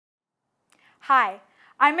Hi,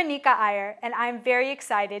 I'm Anika Iyer, and I'm very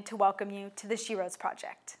excited to welcome you to the Sheroes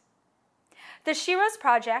Project. The Sheroes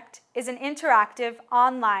Project is an interactive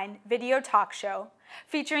online video talk show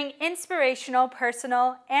featuring inspirational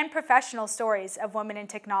personal and professional stories of women in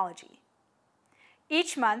technology.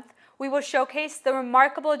 Each month, we will showcase the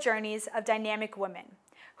remarkable journeys of dynamic women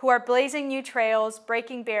who are blazing new trails,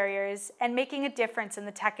 breaking barriers, and making a difference in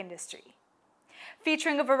the tech industry.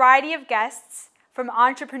 Featuring a variety of guests, from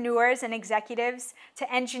entrepreneurs and executives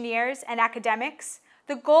to engineers and academics,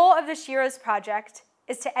 the goal of the Sheroes Project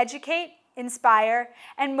is to educate, inspire,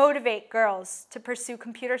 and motivate girls to pursue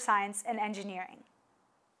computer science and engineering.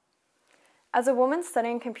 As a woman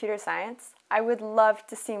studying computer science, I would love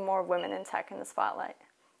to see more women in tech in the spotlight.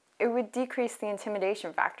 It would decrease the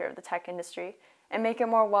intimidation factor of the tech industry and make it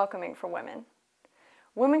more welcoming for women.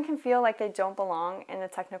 Women can feel like they don't belong in a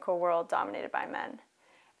technical world dominated by men.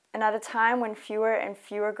 And at a time when fewer and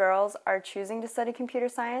fewer girls are choosing to study computer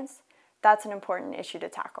science, that's an important issue to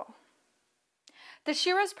tackle. The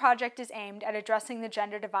Sheroes Project is aimed at addressing the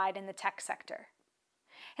gender divide in the tech sector.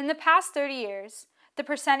 In the past 30 years, the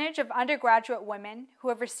percentage of undergraduate women who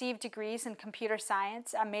have received degrees in computer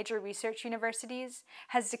science at major research universities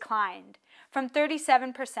has declined from 37%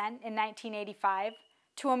 in 1985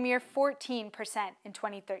 to a mere 14% in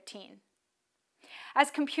 2013.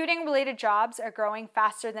 As computing-related jobs are growing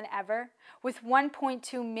faster than ever, with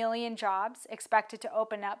 1.2 million jobs expected to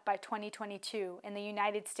open up by 2022 in the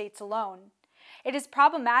United States alone, it is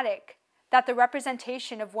problematic that the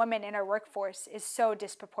representation of women in our workforce is so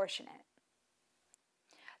disproportionate.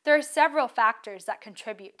 There are several factors that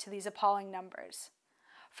contribute to these appalling numbers,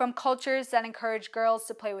 from cultures that encourage girls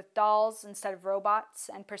to play with dolls instead of robots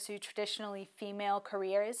and pursue traditionally female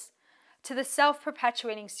careers, to the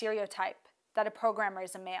self-perpetuating stereotype that a programmer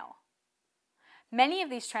is a male. Many of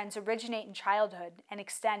these trends originate in childhood and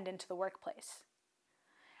extend into the workplace.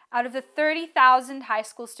 Out of the 30,000 high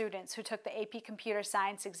school students who took the AP Computer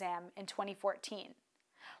Science exam in 2014,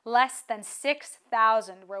 less than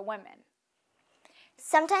 6,000 were women.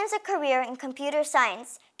 Sometimes a career in computer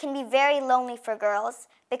science can be very lonely for girls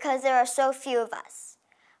because there are so few of us.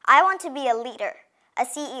 I want to be a leader, a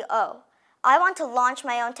CEO. I want to launch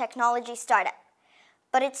my own technology startup.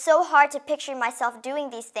 But it's so hard to picture myself doing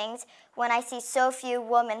these things when I see so few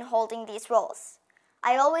women holding these roles.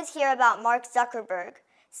 I always hear about Mark Zuckerberg,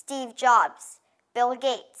 Steve Jobs, Bill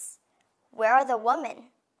Gates. Where are the women?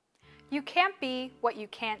 You can't be what you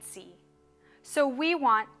can't see. So we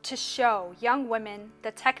want to show young women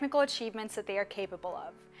the technical achievements that they are capable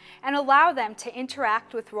of and allow them to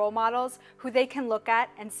interact with role models who they can look at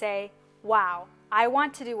and say, wow, I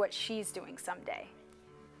want to do what she's doing someday.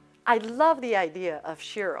 I love the idea of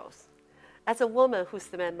Sheroes. As a woman who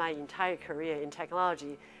spent my entire career in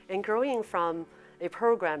technology and growing from a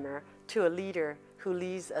programmer to a leader who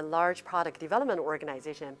leads a large product development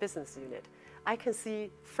organization and business unit, I can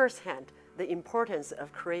see firsthand the importance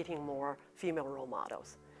of creating more female role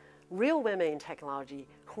models. Real women in technology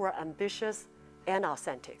who are ambitious and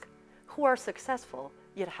authentic, who are successful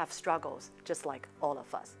yet have struggles just like all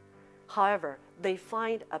of us. However, they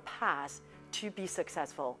find a path to be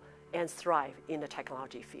successful and thrive in the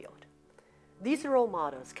technology field. These role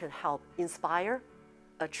models can help inspire,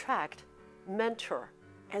 attract, mentor,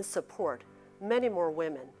 and support many more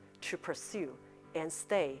women to pursue and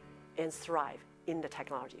stay and thrive in the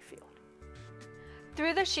technology field.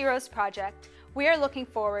 Through the Sheroes Project, we are looking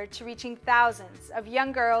forward to reaching thousands of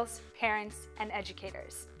young girls, parents, and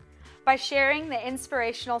educators. By sharing the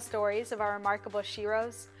inspirational stories of our remarkable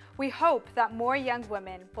Sheroes, we hope that more young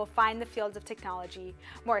women will find the field of technology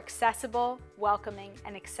more accessible, welcoming,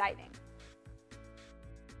 and exciting.